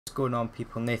What's going on,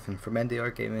 people? Nathan from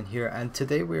NDR Gaming here, and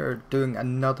today we are doing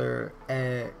another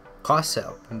class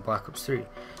setup in Black Ops 3.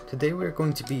 Today we're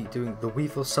going to be doing the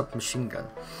WEEVIL submachine gun.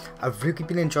 I've really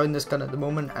been enjoying this gun at the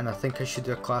moment, and I think I should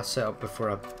do a class setup before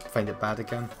I find it bad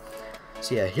again.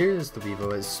 So yeah, here's the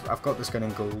WEEVIL. I've got this gun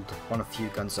in gold, one of few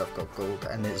guns I've got gold,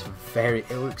 and it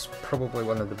looks probably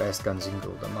one of the best guns in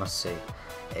gold, I must say.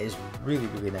 It is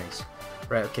really nice.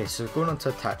 Right, okay, so going on to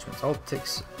attachments.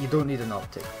 Optics, you don't need an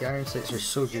optic. The iron sights are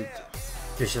so good,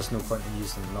 there's just no point in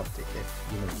using an optic if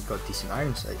you've got decent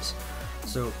iron sights.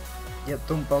 So, yep,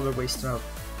 don't bother wasting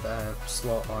a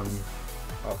slot on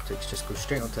optics, just go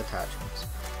straight onto attachments.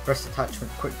 First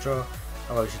attachment, quick draw,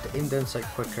 allows you to aim down sight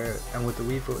quicker, and with the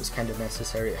WEEVIL it's kind of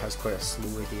necessary. It has quite a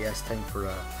slow ADS time for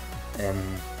a,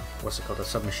 a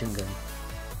submachine gun.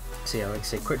 So yeah, like I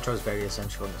say, quick draw is very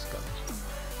essential on this gun.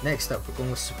 Next up, we're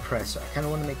going with suppressor. I kind of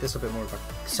want to make this a bit more of a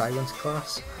silence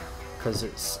class, because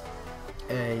it's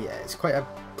quite a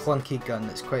clunky gun.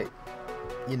 It's quite,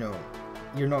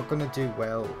 you're not going to do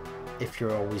well if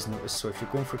you're always noticed. So if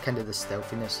you're going for kind of the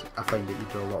stealthiness, I find that you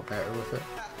do a lot better with it.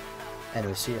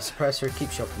 Anyway, so yeah, suppressor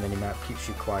keeps you off the minimap, keeps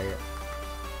you quiet.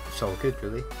 It's all good,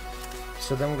 really.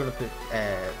 So then we're going to put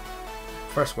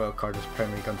first wildcard as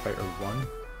primary gunfighter 1.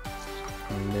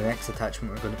 And the next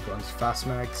attachment we're going to put on is fast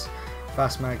mags.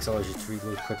 Fast mags allows you to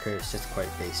reload quicker. It's just quite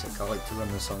basic. I like to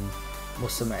run this on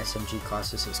most of my SMG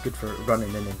classes. It's good for running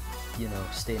in and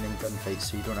staying in gunfights,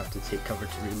 so you don't have to take cover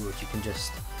to reload. You can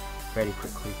just very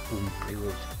quickly boom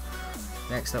reload.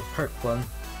 Next up, perk 1. I'm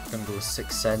gonna go with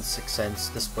Sixth Sense. Sixth Sense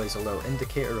displays a little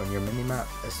indicator on your minimap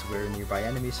as to where nearby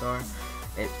enemies are.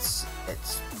 It's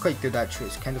quite good actually.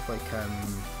 It's kind of like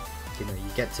you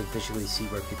get to visually see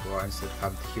where people are instead of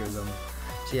having to hear them.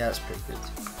 So yeah, that's pretty good.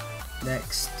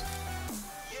 Next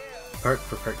perk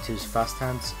for perk 2 is fast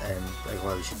hands, and it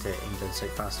allows you to aim down sight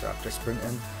faster after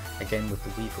sprinting. Again, with the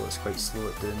WEEVIL it's quite slow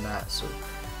at doing that, so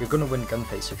you're going to win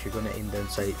gunfights if you're going to aim down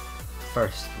sight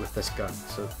first with this gun.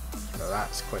 So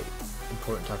that's quite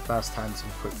important to have fast hands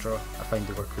and quick draw. I find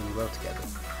they work really well together.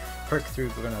 Perk 3,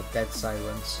 we're going to have dead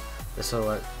silence. This will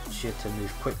allow you to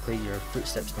move quickly, your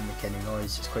footsteps don't make any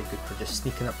noise. It's quite good for just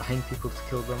sneaking up behind people to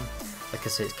kill them. Like I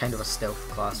say, it's kind of a stealth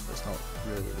class, but it's not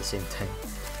really at the same time.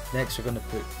 Next we're going to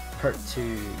put perk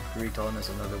 2 Read On as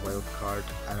another wild card,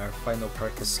 and our final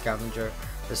perk is Scavenger.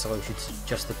 This allows you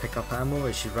to pick up ammo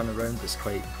as you run around. It's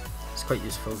quite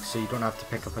useful, so you don't have to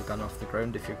pick up a gun off the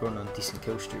ground if you're going on decent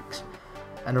kill streaks.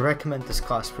 And I recommend this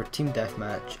class for team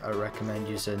deathmatch. I recommend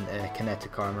using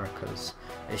kinetic armor because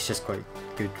it's just quite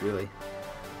good, really.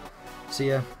 So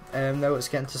yeah, now let's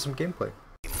get into some gameplay.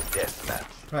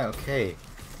 Right, okay.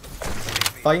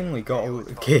 Finally got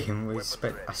a game. I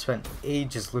spent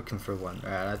ages looking for one,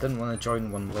 and I didn't want to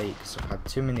join one late because I've had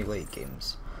too many late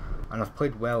games, and I've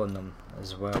played well in them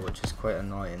as well, which is quite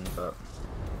annoying. But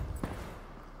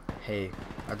hey,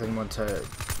 I didn't want to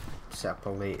set up a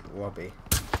late lobby.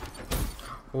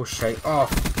 Oh shit! Oh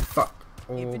fuck!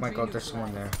 Oh my god, there's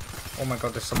someone there! Oh my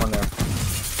god, there's someone there!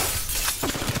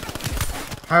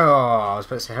 Oh, I was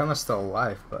about to say, how am I still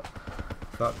alive? But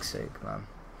fuck's sake, man!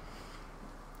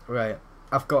 Right.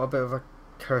 I've got a bit of a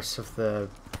curse of the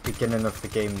beginning of the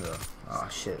game though. Oh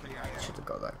shit, should have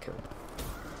got that kill.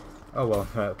 Oh well,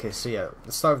 right, okay, so yeah, at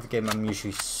the start of the game I'm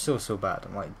usually so bad.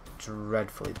 I'm like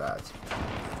dreadfully bad.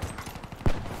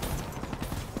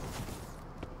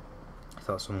 I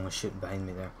thought someone was shooting behind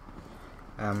me there.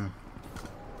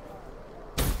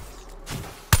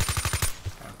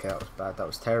 Okay, that was bad. That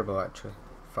was terrible actually.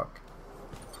 Fuck.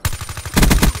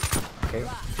 Okay,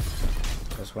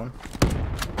 there's one.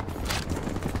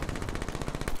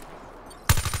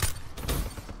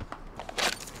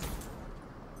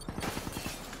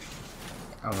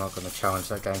 I'm not going to challenge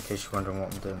that guy in case you're wondering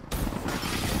what I'm doing.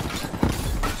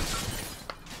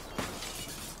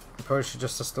 I probably should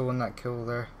just have stolen that kill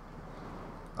there.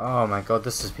 Oh my god,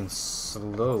 this has been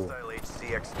slow.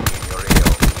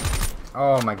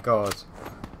 Oh my god.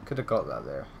 Could have got that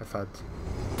there if I'd...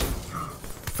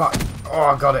 Fuck! Oh,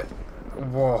 I got it!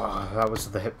 Whoa, that was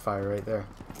the hip fire right there.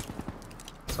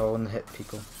 It's all in the hip,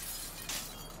 people.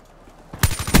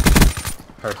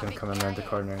 Heard him coming around the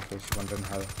corner in case you're wondering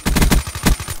how.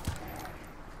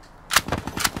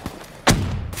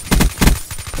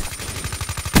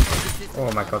 Oh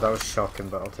my god, that was shocking,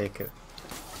 but I'll take it.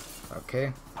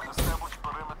 Okay.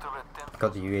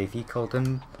 Got the UAV called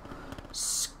in.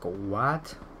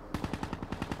 Squad.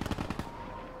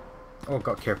 Oh,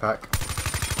 got care pack.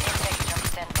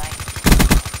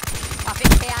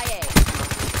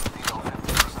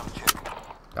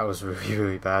 That was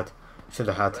really bad. Should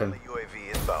have had him.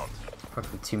 Fuck,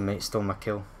 the teammate stole my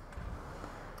kill.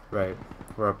 Right.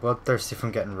 We're bloodthirsty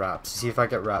from getting wraps. See, if I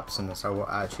get wraps in this, I will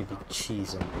actually be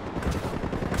cheesing.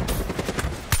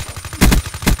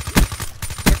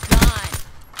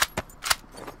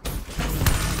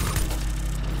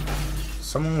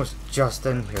 Someone was just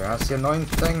in here. That's the annoying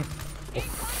thing. Oh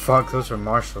fuck, those were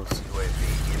marshals.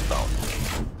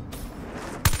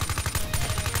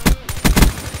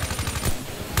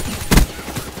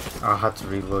 I had to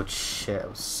reload. Shit, I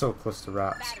was so close to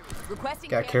wraps.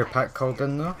 Get a care pack called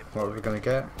in though. What are we gonna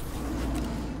get?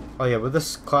 Oh yeah, with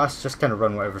this class, just kind of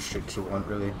run whatever streaks you want,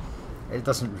 really. It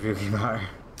doesn't really matter.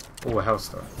 Oh, a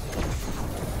Hellstorm.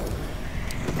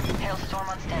 Hailstorm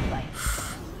on standby.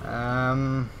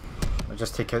 I'll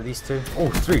just take out these two. Oh,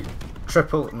 3!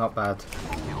 Triple, not bad.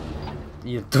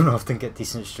 You don't often get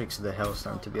decent streaks with the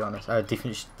Hellstorm, to be honest.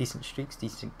 Decent streaks,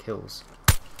 decent kills.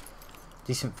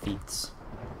 Decent feats.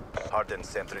 Hardened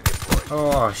sentry deployed.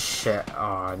 Oh shit,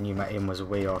 oh, I knew my aim was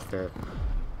way off there.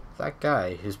 That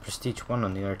guy who's prestige 1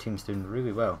 on the other team's doing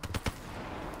really well.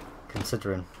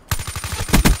 Considering.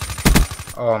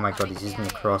 Oh my god, he's using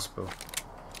the crossbow.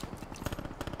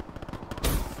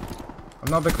 I'm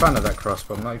not a big fan of that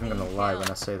crossbow, I'm not even gonna lie when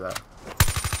I say that.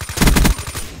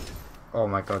 Oh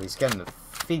my god, he's getting the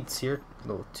feeds here.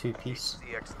 Little 2-piece.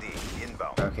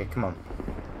 Okay, come on.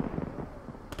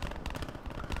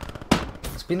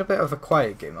 It's been a bit of a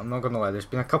quiet game, I'm not gonna lie. There's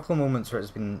been a couple of moments where it's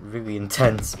been really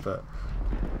intense, but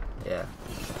yeah.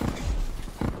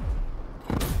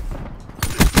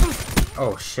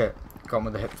 Oh shit, got him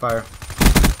with the hip fire.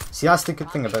 See, that's the good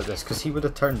thing about this, because he would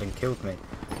have turned and killed me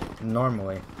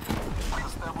normally.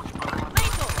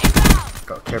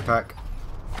 Got a care pack.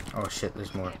 Oh shit,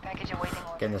 there's more.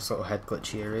 Getting this little head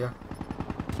glitchy area.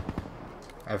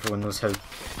 Everyone knows how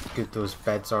good those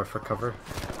beds are for cover.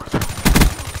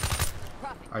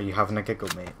 Are you having a giggle,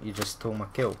 mate? You just stole my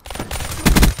kill.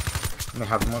 Let me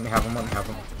have him, let me have him, let me have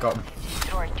him. Got him.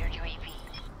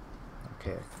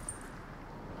 Okay.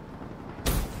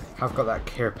 I've got that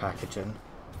care package in.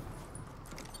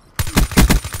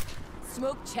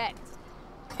 Smoke checked.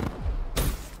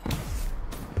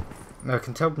 Now I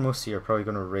can tell most of you are probably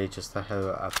going to rage as to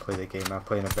how I play the game. I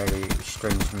play in a very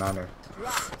strange manner.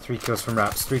 3 kills from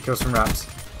wraps, 3 kills from wraps.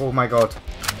 Oh my god.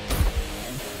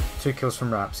 2 kills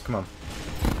from wraps, come on.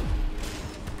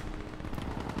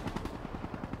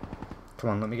 Come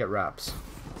on, let me get wraps.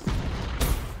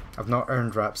 I've not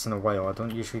earned wraps in a while. I don't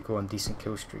usually go on decent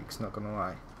kill streaks, not gonna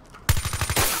lie.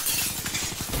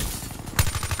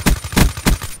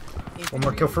 One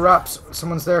more kill for wraps.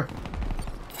 Someone's there.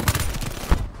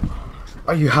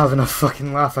 Are you having a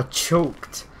fucking laugh? I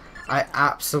choked. I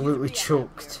absolutely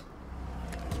choked.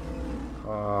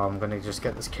 Oh, I'm gonna just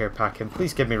get this care pack in.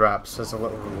 Please give me wraps as a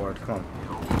little reward. Come on.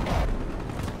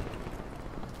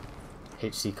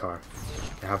 HC car.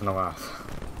 You're having a laugh.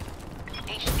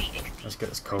 Let's get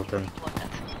this called in.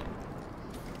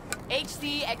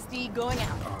 HCXD going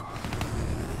out. Oh.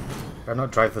 Better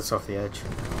not drive this off the edge.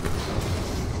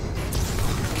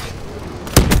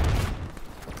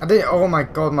 I didn't. Oh my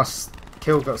god, my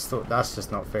kill got stolen. That's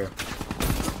just not fair.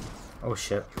 Oh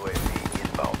shit.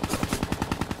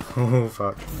 Oh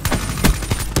fuck.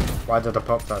 Why did I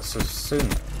pop that so soon?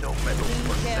 No medal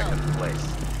for second place.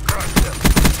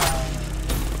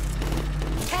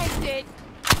 Tested.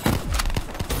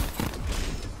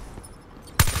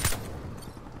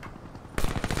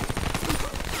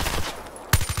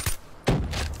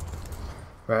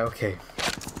 Right, okay.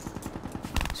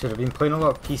 So I've been playing a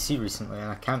lot of PC recently and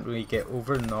I can't really get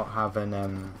over not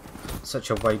having such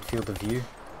a wide field of view.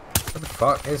 Where the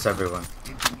fuck is everyone?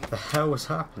 What the hell is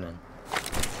happening?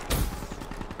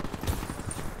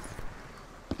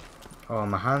 Oh,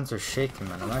 my hands are shaking,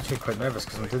 man. I'm actually quite nervous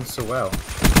because I'm doing so well.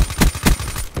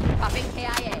 Popping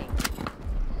KIA.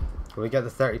 Will we get the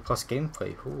 30 plus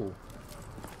gameplay? Ooh.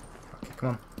 Okay, come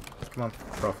on. Come on,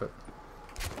 profit.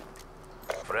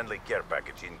 Friendly care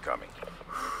package incoming.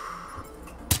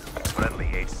 Friendly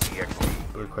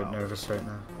HCXD. We're quite nervous right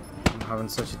now. I'm having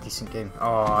such a decent game.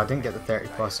 Oh, I didn't get the 30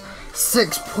 plus.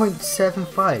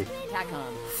 6.75!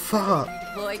 Fuck!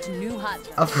 Deployed to new hot.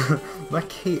 My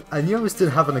Kate, I knew I was still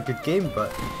having a good game,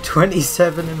 but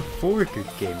 27 and 4 good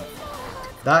game.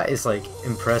 That is like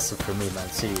impressive for me, man,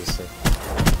 seriously.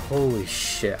 Holy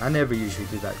shit, I never usually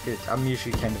do that good. I'm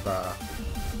usually kind of a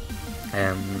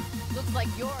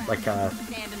like a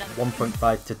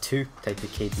 1.5 to 2 type of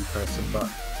KD person, but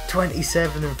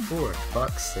 27 and 4,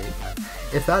 fuck's sake, man.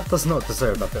 If that does not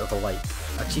deserve a bit of a like,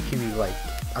 a cheeky wee like,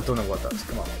 I don't know what does,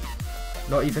 come on.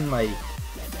 Not even my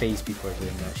FaZe people are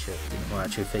doing that shit. Well,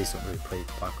 actually FaZe don't really play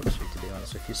Black Ops 3 to be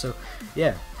honest with you, so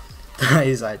yeah. That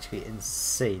is actually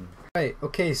insane. Right,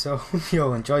 okay, so I hope you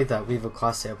all enjoyed that WEEVIL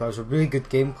class setup. That was a really good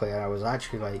gameplay, and I was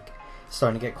actually like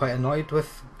starting to get quite annoyed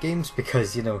with games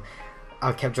because, you know,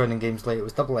 I kept joining games late. It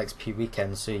was double XP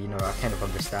weekend, so, you know, I kind of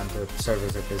understand the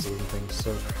servers are busy and things.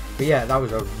 So, but yeah, that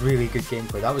was a really good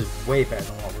gameplay. That was way better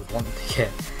than what I was wanting to get.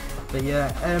 But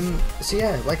yeah, so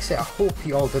yeah, like I said, I hope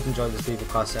you all did enjoy this WEEVIL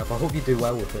class setup. I hope you do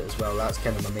well with it as well. That's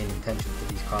kind of my main intention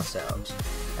for these class setups.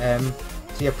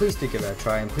 So yeah, please do give it a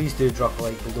try, and please do drop a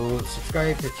like below,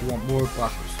 subscribe if you want more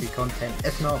Black Ops 3 content.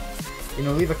 If not, you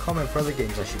know, leave a comment for other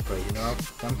games I should play, you know,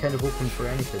 I'm kind of open for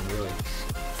anything really.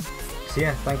 So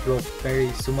yeah, thank you all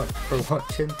so much for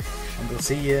watching, and we'll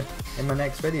see you in my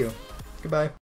next video. Goodbye.